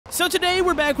So today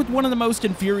we're back with one of the most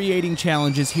infuriating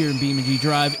challenges here in BeamNG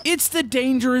Drive. It's the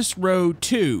Dangerous Road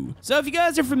 2. So if you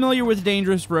guys are familiar with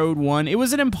Dangerous Road 1, it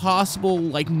was an impossible,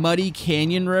 like, muddy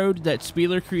canyon road that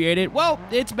Spieler created. Well,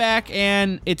 it's back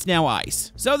and it's now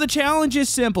ice. So the challenge is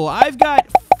simple. I've got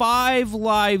 5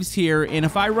 lives here, and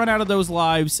if I run out of those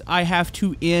lives, I have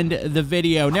to end the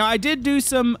video. Now, I did do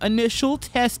some initial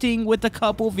testing with a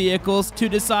couple vehicles to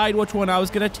decide which one I was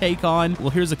going to take on.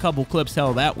 Well, here's a couple clips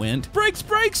how that went. Brakes,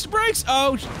 brakes, brakes!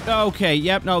 Oh, okay,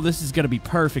 yep, no, this is going to be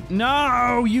perfect.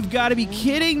 No, you've got to be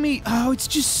kidding me. Oh,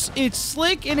 it's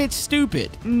slick and it's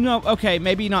stupid. No, okay,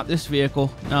 maybe not this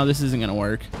vehicle. No, this isn't going to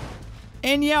work.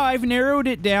 And yeah, I've narrowed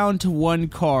it down to 1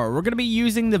 car. We're going to be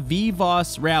using the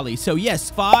VVOS Rally. So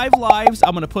yes, 5 lives.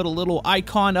 I'm going to put a little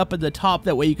icon up at the top.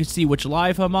 That way you can see which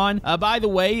live I'm on. By the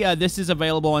way, this is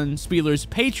available on Spieler's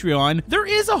Patreon. There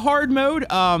is a hard mode.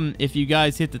 If you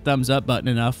guys hit the thumbs up button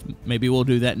enough, maybe we'll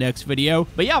do that next video.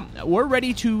 But yeah, we're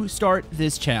ready to start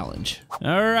this challenge.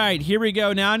 All right, here we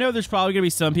go. Now, I know there's probably going to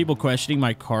be some people questioning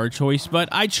my car choice, but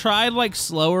I tried like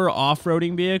slower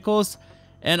off-roading vehicles.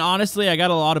 And honestly, I got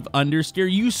a lot of understeer.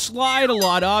 You slide a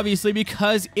lot, obviously,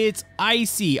 because it's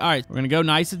icy. All right, we're going to go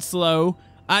nice and slow.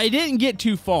 I didn't get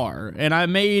too far, and I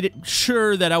made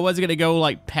sure that I wasn't going to go,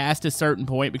 like, past a certain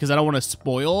point because I don't want to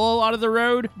spoil a lot of the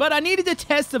road. But I needed to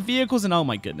test the vehicles, and oh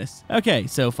my goodness. Okay,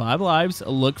 so 5 lives.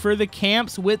 Look for the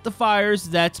camps with the fires.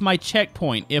 That's my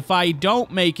checkpoint. If I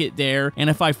don't make it there, and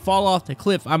if I fall off the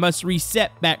cliff, I must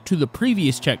reset back to the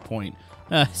previous checkpoint.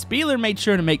 Spieler made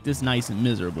sure to make this nice and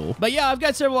miserable. But yeah, I've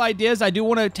got several ideas. I do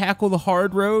want to tackle the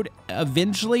hard road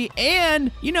eventually.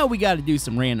 And, you know, we got to do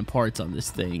some random parts on this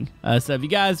thing. So if you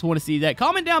guys want to see that,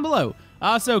 comment down below.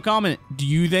 Also, comment, do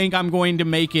you think I'm going to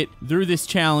make it through this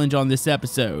challenge on this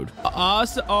episode?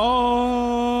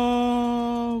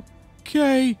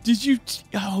 Okay. Did you...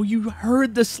 Oh, you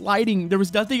heard the sliding. There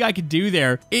was nothing I could do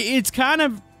there. It's kind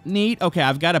of... neat. Okay,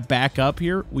 I've got to back up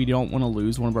here. We don't want to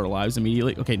lose one of our lives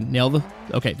immediately. Okay, nail the...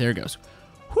 Okay, there it goes.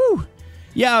 Whew.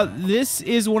 Yeah, this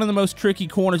is one of the most tricky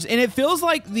corners, and it feels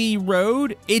like the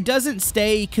road, it doesn't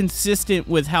stay consistent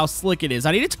with how slick it is.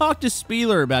 I need to talk to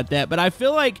Spieler about that, but I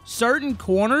feel like certain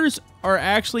corners are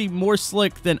actually more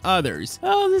slick than others.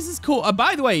 Oh, this is cool.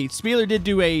 By the way, Spieler did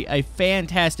do a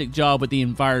fantastic job with the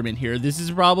environment here. This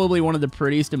is probably one of the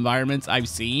prettiest environments I've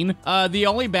seen. The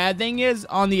only bad thing is,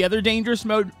 on the other dangerous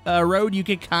mode road, you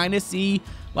can kind of see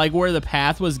like where the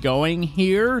path was going.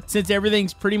 Here, since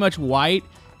everything's pretty much white,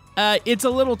 it's a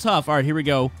little tough. All right, here we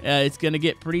go. It's gonna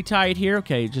get pretty tight here.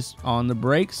 Okay, just on the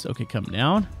brakes. Okay, come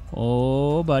down.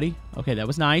 Oh, buddy. Okay, that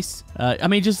was nice. I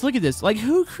mean, just look at this. Like,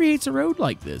 who creates a road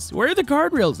like this? Where are the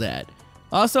guardrails at?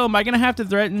 Also, am I gonna have to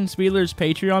threaten Spieler's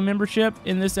Patreon membership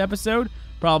in this episode?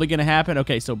 Probably gonna happen.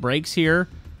 Okay, so brakes here.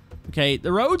 Okay,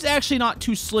 the road's actually not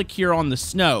too slick here on the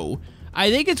snow. I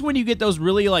think it's when you get those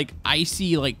really, like,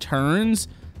 icy, like, turns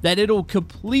that it'll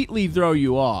completely throw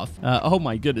you off. Oh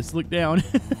my goodness, look down.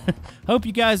 Hope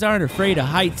you guys aren't afraid of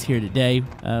heights here today.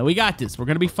 We got this, we're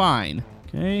gonna be fine.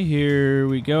 Okay, here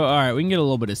we go. All right, we can get a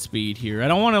little bit of speed here. I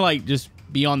don't wanna like just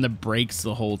be on the brakes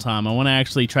the whole time. I wanna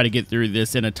actually try to get through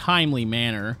this in a timely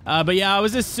manner. But yeah, I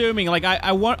was assuming, like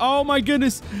I want, oh my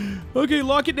goodness. Okay,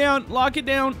 lock it down, lock it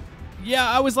down. Yeah,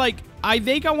 I was like, I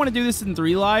think I want to do this in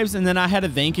 3 lives, and then I had to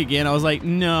think again. I was like,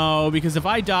 no, because if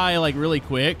I die, like, really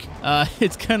quick,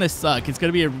 it's gonna suck. It's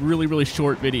gonna be a really, really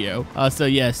short video. So,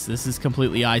 yes, this is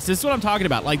completely ice. This is what I'm talking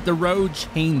about. Like, the road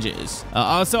changes.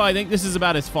 Also, I think this is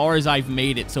about as far as I've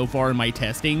made it so far in my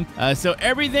testing. So,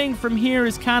 everything from here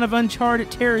is kind of uncharted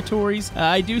territories.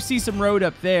 I do see some road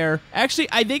up there. Actually,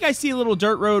 I think I see a little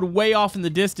dirt road way off in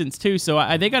the distance, too, so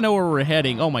I think I know where we're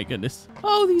heading. Oh, my goodness.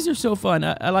 Oh, these are so fun.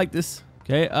 I like this.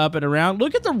 Okay, up and around.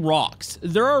 Look at the rocks.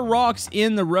 There are rocks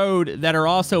in the road that are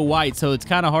also white, so it's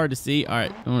kind of hard to see. All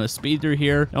right, I'm going to speed through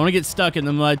here. I don't want to get stuck in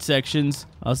the mud sections.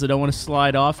 Also, don't want to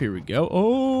slide off. Here we go.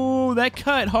 Oh, that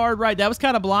cut hard right. That was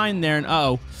kind of blind there, and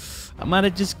uh-oh. I might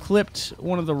have just clipped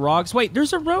one of the rocks. Wait,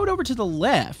 there's a road over to the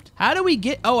left. How do we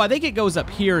get... Oh, I think it goes up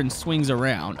here and swings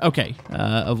around. Okay,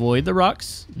 avoid the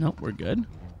rocks. Nope, we're good.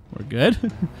 We're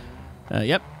good.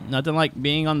 Yep, nothing like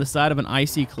being on the side of an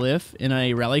icy cliff in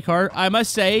a rally car. I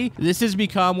must say, this has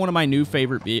become one of my new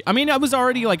favorite vehicles. I mean, it was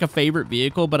already like a favorite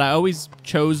vehicle, but I always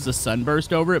chose the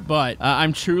Sunburst over it. But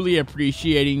I'm truly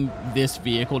appreciating this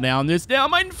vehicle now. And this now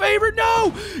my favorite.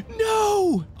 No,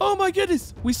 no. Oh my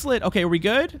goodness, we slid. Okay, are we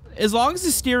good? As long as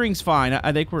the steering's fine,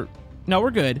 I think we're... No,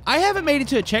 we're good. I haven't made it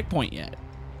to a checkpoint yet.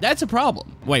 That's a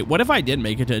problem. Wait, what if I did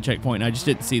make it to a checkpoint and I just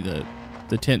didn't see the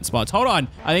tent spots? Hold on.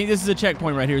 I think this is a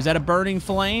checkpoint right here. Is that a burning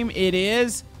flame? It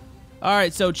is. All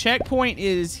right, so checkpoint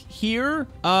is here.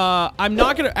 I'm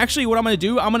not gonna, actually what I'm gonna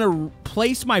do, I'm gonna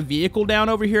place my vehicle down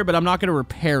over here, but I'm not gonna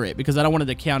repair it because I don't want it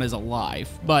to count as a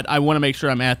life, but I wanna make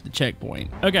sure I'm at the checkpoint.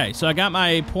 Okay, so I got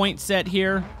my point set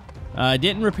here.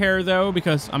 Didn't repair though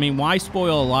because, I mean, why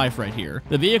spoil a life right here?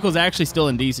 The vehicle's actually still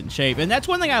in decent shape, and that's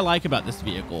one thing I like about this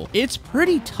vehicle. It's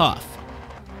pretty tough.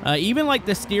 Even like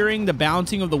the steering, the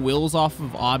bouncing of the wheels off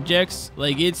of objects,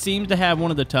 like it seems to have one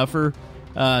of the tougher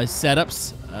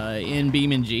setups in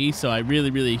BeamNG, so I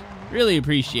really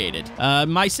appreciate it.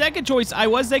 My second choice, I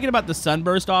was thinking about the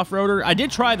Sunburst off-roader. I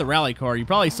did try the rally car. You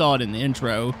probably saw it in the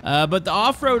intro. But the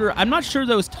off-roader, I'm not sure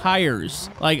those tires,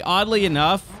 like oddly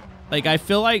enough, like I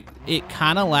feel like it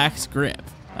kind of lacks grip.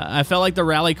 I felt like the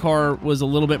rally car was a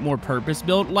little bit more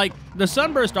purpose-built. Like the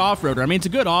Sunburst off-roader, I mean, it's a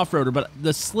good off-roader, but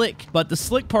the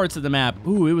slick parts of the map,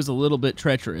 ooh, it was a little bit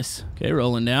treacherous. Okay,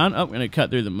 rolling down. Oh, I'm gonna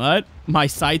cut through the mud. My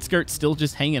side skirt's still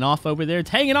just hanging off over there. It's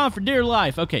hanging on for dear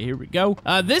life. Okay, here we go.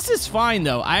 This is fine,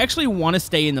 though. I actually want to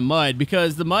stay in the mud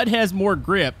because the mud has more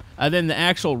grip than the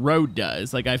actual road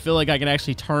does. Like, I feel like I can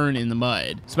actually turn in the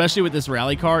mud, especially with this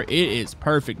rally car. It is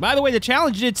perfect. By the way, the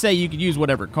challenge did say you could use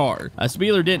whatever car.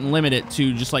 Spieler didn't limit it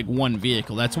to just like one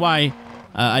vehicle. That's why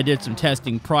I did some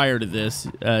testing prior to this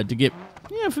to get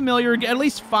familiar, at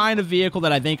least find a vehicle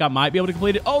that I think I might be able to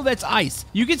complete it. Oh, that's ice.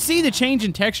 You can see the change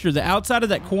in texture. The outside of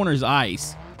that corner is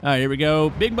ice. All right, here we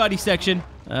go. Big buddy section.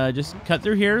 Just cut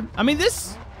through here. I mean,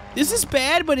 this is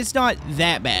bad, but it's not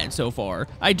that bad so far.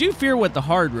 I do fear what the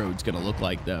hard road's gonna look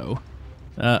like, though.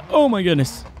 Oh my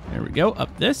goodness. There we go.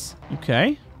 Up this.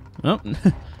 Okay. Oh,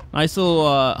 nice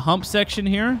little hump section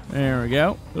here. There we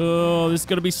go. Oh, this is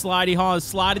going to be slidey, huh?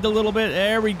 Slided a little bit.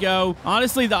 There we go.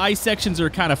 Honestly, the ice sections are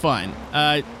kind of fun.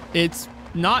 It's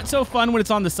not so fun when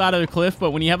it's on the side of the cliff,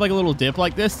 but when you have like a little dip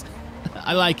like this,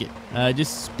 I like it.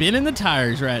 Just spinning the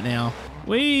tires right now.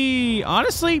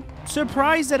 Honestly,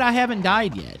 surprised that I haven't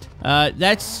died yet.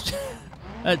 That's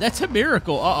a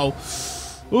miracle. Uh-oh.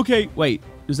 Okay, wait.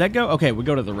 Does that go? Okay, we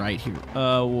go to the right here.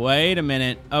 Wait a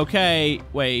minute. Okay,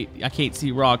 wait. I can't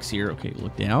see rocks here. Okay,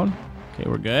 look down. Okay,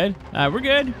 we're good. We're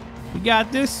good. We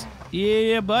got this.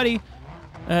 Yeah, buddy.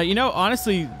 You know,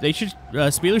 honestly, they should,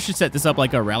 Spieler should set this up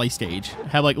like a rally stage.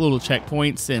 Have like little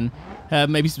checkpoints and have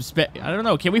maybe some I don't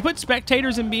know. Can we put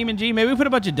spectators in BeamNG? Maybe we put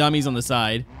a bunch of dummies on the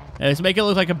side. Let's make it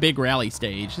look like a big rally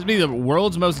stage. This would be the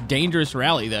world's most dangerous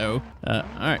rally, though. All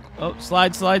right. Oh,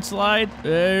 slide, slide, slide.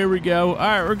 There we go. All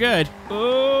right, we're good.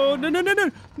 Oh, no, no, no,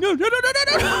 no. No, no, no,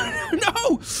 no, no, no,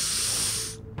 no.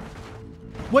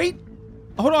 Wait.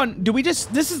 Hold on.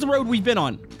 This is the road we've been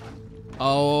on.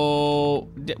 Oh,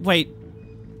 wait.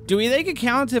 Do we think it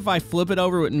counts if I flip it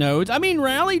over with nodes? I mean,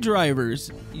 rally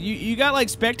drivers. You got, like,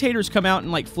 spectators come out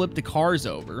and, like, flip the cars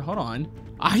over. Hold on.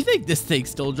 I think this thing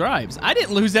still drives. I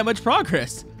didn't lose that much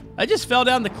progress. I just fell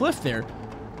down the cliff there.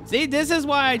 See, this is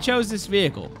why I chose this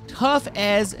vehicle. Tough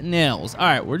as nails. All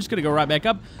right, we're just gonna go right back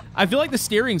up. I feel like the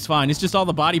steering's fine. It's just all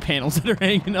the body panels that are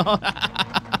hanging on.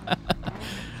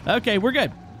 Okay, we're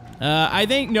good. I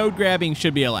think node grabbing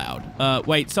should be allowed.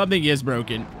 Wait, something is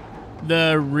broken.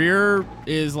 The rear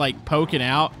is like poking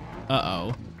out.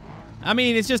 Uh-oh. I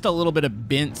mean, it's just a little bit of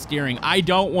bent steering. I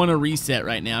don't want to reset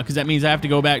right now because that means I have to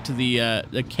go back to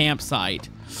the campsite.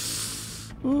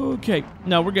 Okay.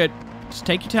 No, we're good. Just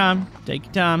take your time. Take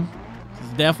your time.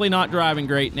 It's definitely not driving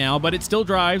great now, but it still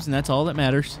drives, and that's all that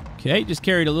matters. Okay, just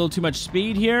carried a little too much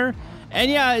speed here. And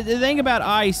yeah, the thing about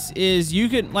ice is you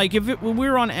could, like, when we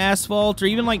were on asphalt or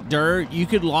even like dirt, you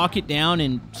could lock it down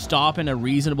and stop in a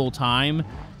reasonable time.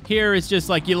 Here, it's just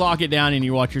like you lock it down and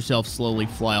you watch yourself slowly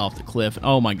fly off the cliff.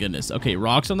 Oh my goodness. Okay,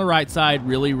 rocks on the right side.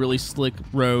 Really, really slick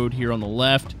road here on the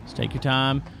left. Just take your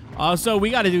time. Also, we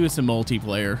got to do some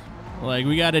multiplayer. Like,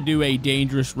 we got to do a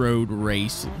dangerous road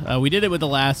race. We did it with the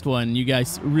last one. You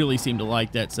guys really seem to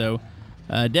like that. So,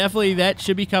 definitely that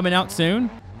should be coming out soon.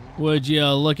 Would you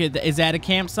look at is that a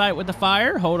campsite with the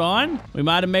fire? Hold on. We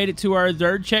might have made it to our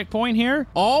third checkpoint here.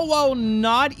 All while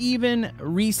not even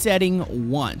resetting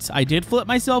once. I did flip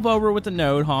myself over with the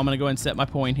node. I'm going to go ahead and set my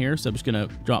point here. So I'm just going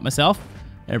to drop myself.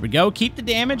 There we go. Keep the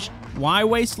damage. Why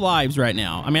waste lives right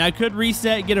now? I mean, I could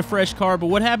reset, get a fresh car, but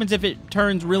what happens if it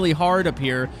turns really hard up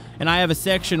here and I have a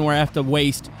section where I have to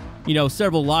waste, you know,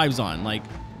 several lives on? Like,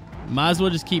 might as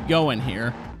well just keep going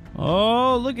here.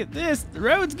 Oh, look at this. The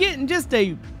road's getting just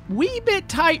a wee bit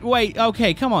tight. Wait,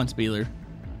 okay, come on, Spieler.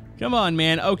 Come on,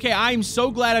 man. Okay, I'm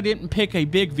so glad I didn't pick a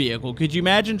big vehicle. Could you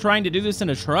imagine trying to do this in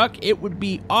a truck? It would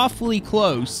be awfully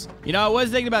close. You know, I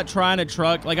was thinking about trying a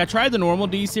truck. Like, I tried the normal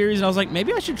D series, and I was like,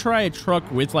 maybe I should try a truck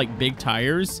with, like, big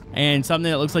tires and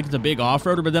something that looks like it's a big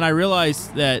off-roader. But then I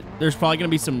realized that there's probably going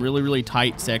to be some really, really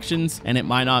tight sections, and it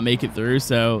might not make it through.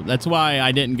 So that's why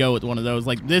I didn't go with one of those.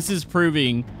 Like, this is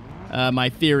proving my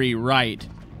theory right.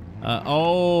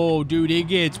 Oh, dude, it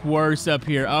gets worse up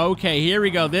here. Okay, here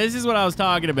we go. This is what I was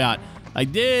talking about.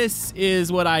 Like, this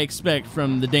is what I expect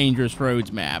from the Dangerous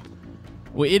Roads map.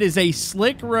 Well, it is a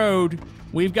slick road.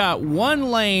 We've got one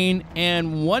lane,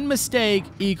 and one mistake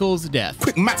equals death.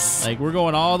 Quick maths. Like, we're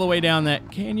going all the way down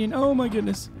that canyon. Oh, my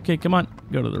goodness. Okay, come on.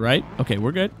 Go to the right. Okay,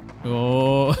 we're good.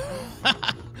 Oh.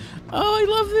 Oh, I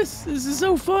love this. This is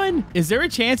so fun. Is there a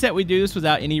chance that we do this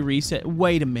without any reset?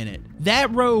 Wait a minute. That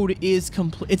road is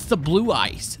complete. It's the blue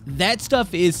ice. That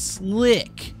stuff is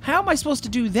slick. How am I supposed to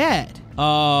do that?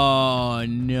 Oh,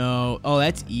 no. Oh,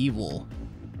 that's evil.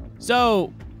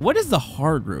 So, what is the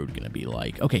hard road going to be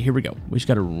like? Okay, here we go. We just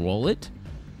got to roll it.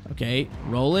 Okay,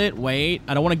 roll it. Wait.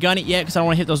 I don't want to gun it yet because I don't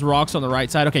want to hit those rocks on the right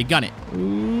side. Okay, gun it.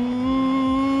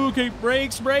 Ooh, okay,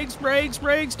 brakes, brakes, brakes,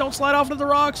 brakes. Don't slide off into the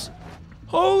rocks.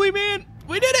 Holy man,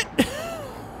 we did it!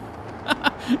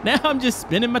 Now I'm just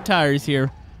spinning my tires here.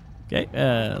 Okay,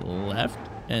 left,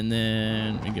 and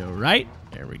then we go right.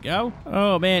 There we go.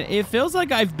 Oh man, it feels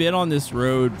like I've been on this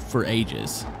road for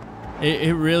ages.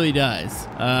 It really does.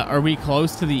 Are we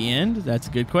close to the end? That's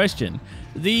a good question.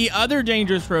 The other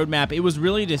Dangerous Road map, it was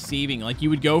really deceiving. Like, you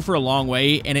would go for a long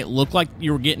way, and it looked like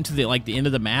you were getting to the end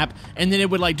of the map, and then it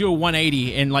would, like, do a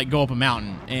 180 and, like, go up a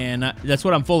mountain. And that's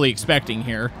what I'm fully expecting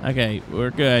here. Okay, we're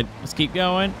good. Let's keep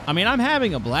going. I mean, I'm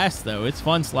having a blast, though. It's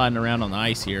fun sliding around on the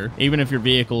ice here, even if your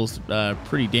vehicle's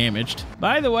pretty damaged.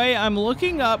 By the way, I'm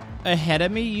looking up ahead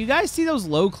of me. You guys see those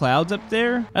low clouds up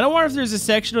there? I don't wonder if there's a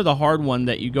section of the hard one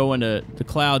that you go into the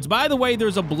clouds. By the way,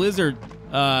 there's a blizzard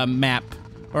map,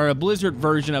 or a blizzard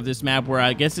version of this map where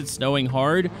I guess it's snowing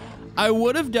hard. I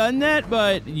would have done that,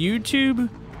 but YouTube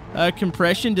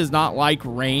compression does not like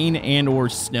rain and or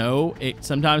snow. It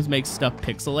sometimes makes stuff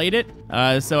pixelated.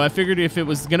 So I figured if it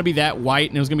was going to be that white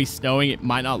and it was going to be snowing, it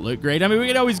might not look great. I mean, we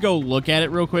could always go look at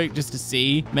it real quick just to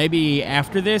see. Maybe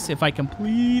after this, if I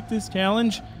complete this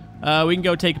challenge, we can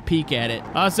go take a peek at it.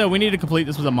 Also, we need to complete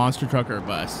this with a monster truck or a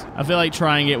bus. I feel like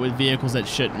trying it with vehicles that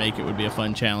shouldn't make it would be a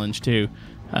fun challenge too.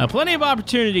 Plenty of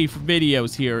opportunity for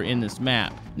videos here in this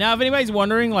map. Now, if anybody's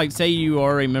wondering, like, say you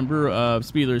are a member of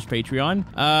Spieler's Patreon,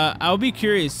 I'll be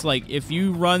curious, like, if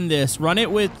you run this, run it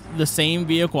with the same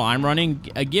vehicle I'm running,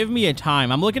 give me a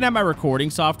time. I'm looking at my recording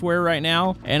software right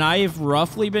now, and I have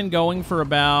roughly been going for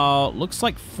about, looks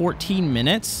like 14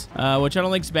 minutes, which I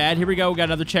don't think is bad. Here we go. We got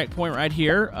another checkpoint right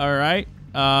here. All right.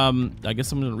 I guess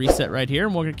I'm gonna reset right here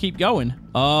and we're gonna keep going.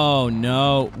 Oh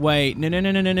no, wait,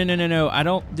 no. I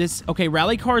don't, okay,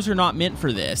 rally cars are not meant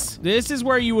for this. This is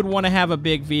where you would want to have a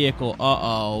big vehicle.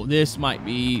 Uh-oh, this might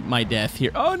be my death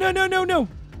here. Oh, no.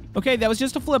 Okay, that was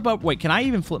just a flip up. Wait, can I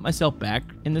even flip myself back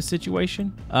in this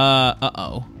situation?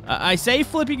 Uh-oh. I say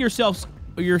flipping yourself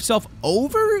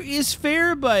over is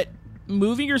fair, but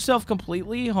moving yourself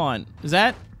completely, hold on. Is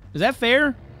that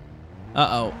fair?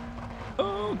 Uh-oh.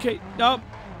 Okay, no.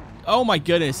 Oh my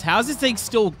goodness, how's this thing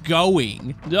still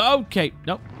going? Okay,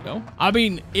 no. I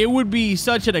mean, it would be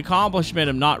such an accomplishment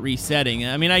of not resetting.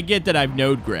 I mean, I get that I've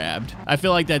node grabbed. I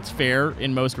feel like that's fair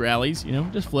in most rallies, you know,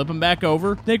 just flip them back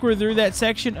over. Think we're through that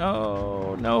section?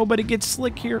 Oh, no, but it gets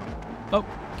slick here. Oh,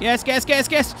 gas.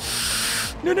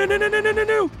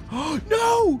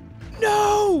 No.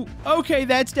 No. Okay,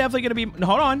 that's definitely gonna be,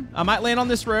 hold on. I might land on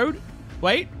this road.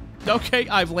 Wait. Okay,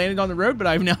 I've landed on the road, but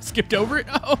I've now skipped over it.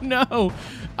 Oh, no.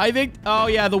 I think, oh,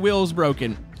 yeah, the wheel's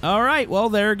broken. All right, well,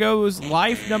 there goes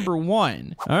life number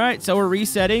 1. All right, so we're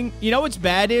resetting. You know what's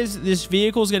bad is this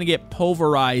vehicle's going to get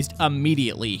pulverized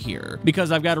immediately here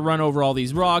because I've got to run over all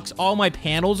these rocks. All my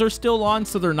panels are still on,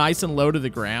 so they're nice and low to the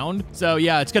ground. So,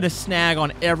 yeah, it's going to snag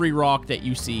on every rock that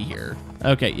you see here.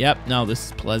 Okay, yep. No, this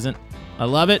is pleasant. I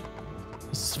love it.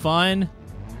 This is fun.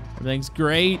 Everything's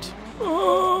great.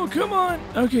 Oh, come on.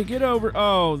 Okay, get over.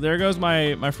 Oh, there goes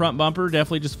my front bumper.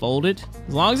 Definitely just fold it.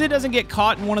 As long as it doesn't get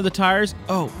caught in one of the tires.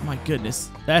 Oh, my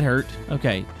goodness. That hurt.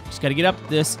 Okay, just got to get up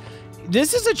this.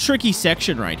 This is a tricky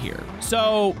section right here.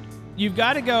 So you've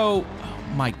got to go. Oh,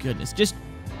 my goodness. Just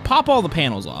pop all the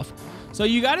panels off. So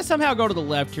you got to somehow go to the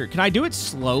left here. Can I do it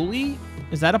slowly?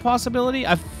 Is that a possibility?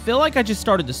 I feel like I just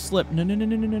started to slip. No.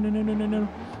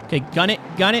 Okay, gun it.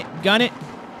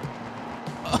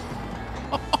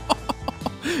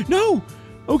 No!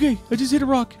 Okay, I just hit a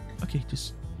rock. Okay,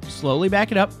 just slowly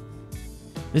back it up.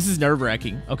 This is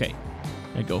nerve-wracking. Okay.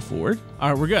 And go forward. All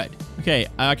right, we're good. Okay,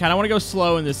 I kind of want to go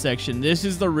slow in this section. This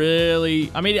is the really...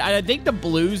 I mean, I think the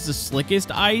blue's the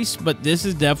slickest ice, but this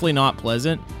is definitely not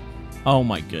pleasant. Oh,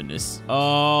 my goodness.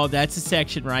 Oh, that's a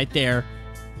section right there.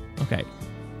 Okay.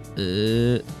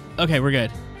 Okay, we're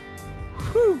good.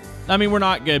 Whew. I mean, we're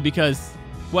not good because...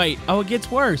 Wait, oh, it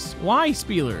gets worse. Why,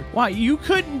 Spieler? Why? You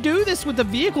couldn't do this with a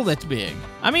vehicle that's big.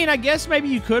 I mean, I guess maybe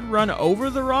you could run over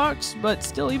the rocks, but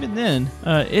still, even then,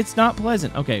 it's not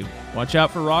pleasant. Okay, watch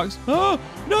out for rocks. Oh,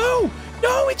 no!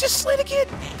 No, it just slid again!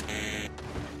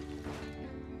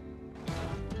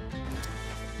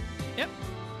 Yep.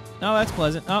 No, that's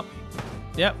pleasant. Oh,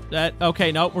 yep.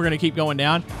 Okay, nope, we're gonna keep going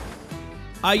down.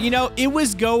 You know, it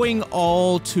was going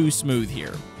all too smooth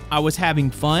here. I was having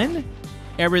fun.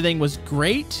 Everything was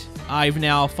great. I've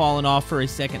now fallen off for a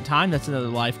second time. That's another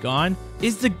life gone.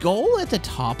 Is the goal at the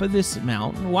top of this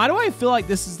mountain? Why do I feel like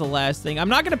this is the last thing? I'm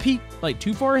not going to peek like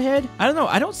too far ahead. I don't know.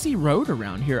 I don't see road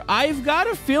around here. I've got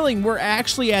a feeling we're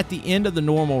actually at the end of the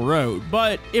normal road.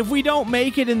 But if we don't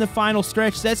make it in the final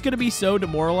stretch, that's going to be so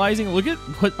demoralizing. Look at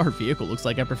what our vehicle looks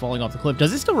like after falling off the cliff.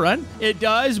 Does it still run? It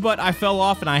does, but I fell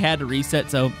off and I had to reset.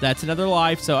 So that's another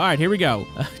life. So all right, here we go.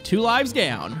 2 lives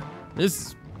down. This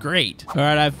is great. All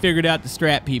right, I've figured out the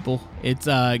strat, people. It's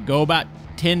go about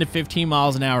 10 to 15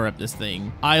 miles an hour up this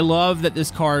thing. I love that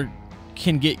this car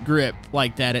can get grip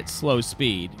like that at slow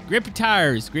speed. Grippy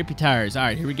tires, grippy tires. All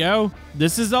right, here we go.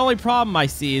 This is the only problem I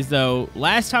see is, though,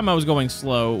 last time I was going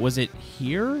slow, was it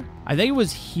here? I think it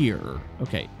was here.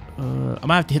 Okay, I'm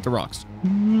gonna have to hit the rocks.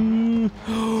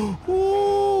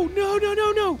 Oh, no, no,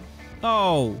 no, no.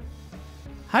 Oh.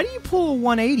 How do you pull a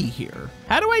 180 here?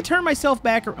 How do I turn myself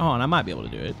back on? I might be able to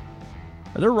do it.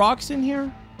 Are there rocks in here?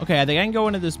 Okay, I think I can go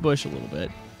into this bush a little bit.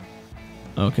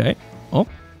 Okay. Oh.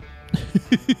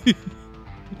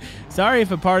 Sorry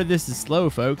if a part of this is slow,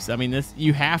 folks. I mean,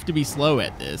 you have to be slow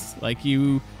at this. Like,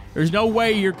 there's no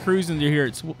way you're cruising through here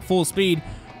at full speed,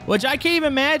 which I can't even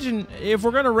imagine if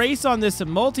we're going to race on this in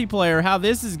multiplayer, how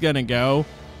this is going to go.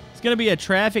 Gonna be a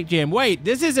traffic jam. Wait,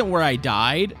 this isn't where I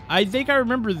died. I think I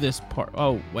remember this part.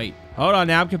 Oh, wait. Hold on,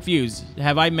 now I'm confused.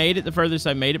 Have I made it the furthest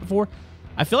I made it before?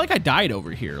 I feel like I died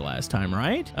over here last time,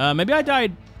 right? Maybe I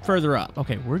died further up.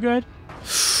 Okay, we're good.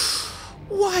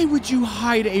 Why would you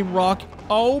hide a rock?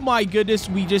 Oh my goodness,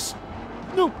 we just...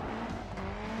 No.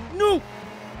 No.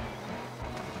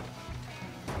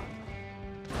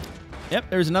 Yep,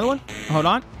 there's another one. Hold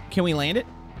on. Can we land it?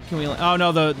 Oh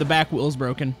no, the back wheel's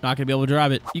broken. Not gonna be able to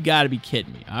drive it. You gotta be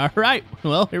kidding me. All right,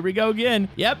 well, here we go again.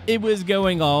 Yep, it was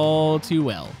going all too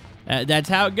well. That's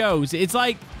how it goes. It's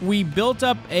like we built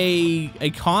up a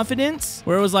confidence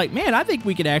where it was like, man, I think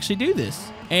we could actually do this.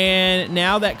 And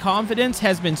now that confidence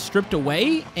has been stripped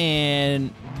away,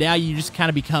 and now you just kind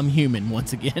of become human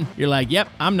once again. You're like, yep,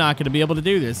 I'm not gonna be able to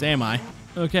do this, am I?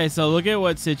 Okay, so look at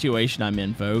what situation I'm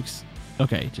in, folks.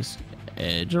 Okay, just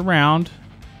edge around.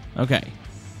 Okay.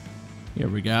 Here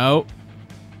we go.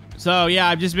 So, yeah,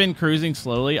 I've just been cruising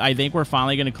slowly. I think we're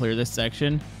finally going to clear this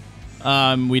section.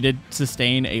 We did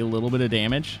sustain a little bit of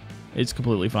damage. It's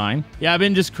completely fine. Yeah, I've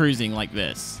been just cruising like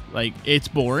this. Like, it's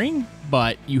boring,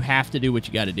 but you have to do what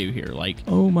you got to do here. Like,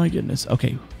 oh my goodness.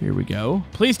 Okay, here we go.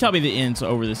 Please tell me the end's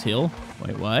over this hill.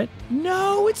 Wait, what?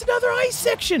 No, it's another ice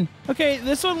section. Okay,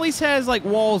 this one at least has, like,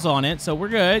 walls on it, so we're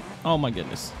good. Oh my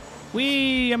goodness.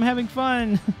 Whee, I'm having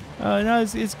fun. No,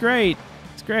 it's great.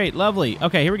 Great, lovely.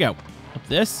 Okay, here we go. Up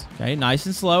this. Okay, nice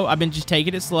and slow. I've been just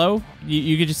taking it slow.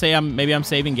 You could just say maybe I'm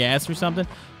saving gas or something.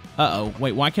 Uh-oh.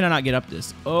 Wait, why can I not get up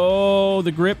this? Oh,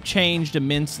 the grip changed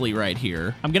immensely right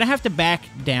here. I'm gonna have to back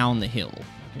down the hill.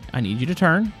 Okay, I need you to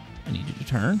turn. I need you to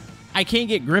turn. I can't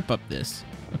get grip up this.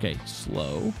 Okay,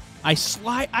 slow. I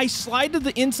slide to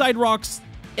the inside rocks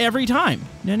every time.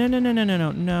 No.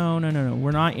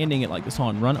 We're not ending it like this.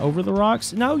 Hold on. Run over the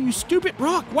rocks. No, you stupid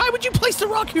rock. Why would you place the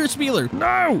rock here, Spieler?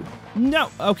 No.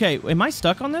 No. Okay. Am I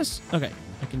stuck on this? Okay.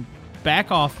 I can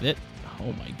back off it.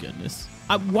 Oh, my goodness.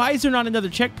 Why is there not another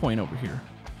checkpoint over here?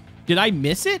 Did I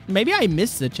miss it? Maybe I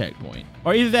missed the checkpoint.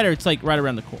 Or either that or it's like right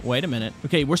around the corner. Wait a minute.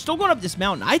 Okay, we're still going up this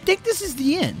mountain. I think this is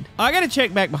the end. I got to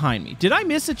check back behind me. Did I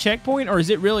miss a checkpoint or is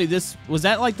it really this? Was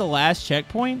that like the last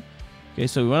checkpoint? Okay,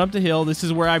 so we went up the hill. This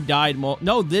is where I've died.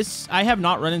 No, I have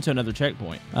not run into another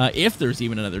checkpoint. If there's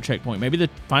even another checkpoint. Maybe the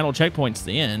final checkpoint's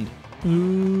the end.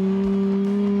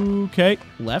 Okay,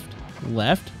 left,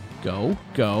 go,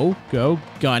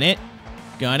 gun it,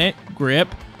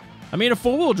 grip. I mean, a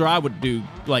four-wheel drive would do,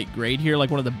 like, great here,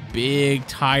 like one of the big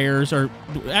tires. Or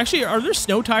actually, are there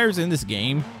snow tires in this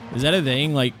game? Is that a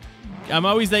thing? Like, I'm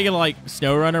always thinking, like,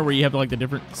 Snow Runner, where you have, like, the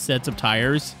different sets of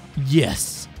tires.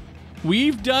 Yes.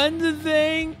 We've done the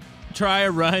thing. try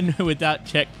a run without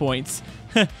checkpoints.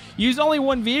 Use only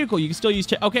one vehicle. You can still use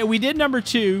okay, we did number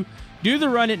 2. Do the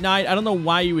run at night. I don't know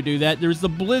why you would do that. There's the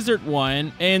Blizzard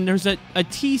one, and there's a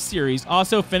T-Series.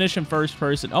 Also finish in first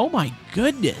person. Oh my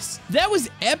goodness. That was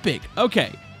epic.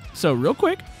 Okay, so real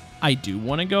quick, I do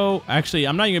want to go... Actually,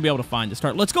 I'm not even going to be able to find the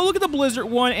start. Let's go look at the Blizzard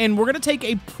one, and we're going to take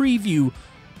a preview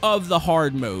of the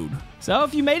hard mode. So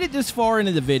if you made it this far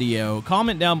into the video,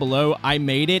 comment down below, I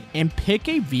made it, and pick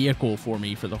a vehicle for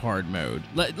me for the hard mode.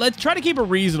 Let's try to keep a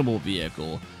reasonable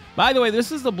vehicle. By the way,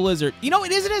 this is the Blizzard. You know,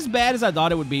 it isn't as bad as I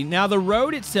thought it would be. Now, the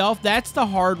road itself, that's the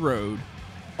hard road.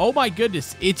 Oh my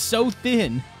goodness, it's so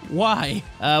thin. Why?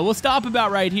 We'll stop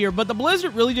about right here, but the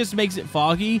Blizzard really just makes it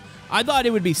foggy. I thought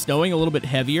it would be snowing a little bit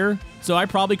heavier, so I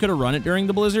probably could have run it during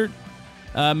the Blizzard.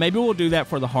 Maybe we'll do that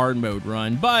for the hard mode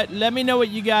run, but let me know what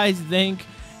you guys think,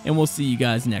 and we'll see you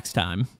guys next time.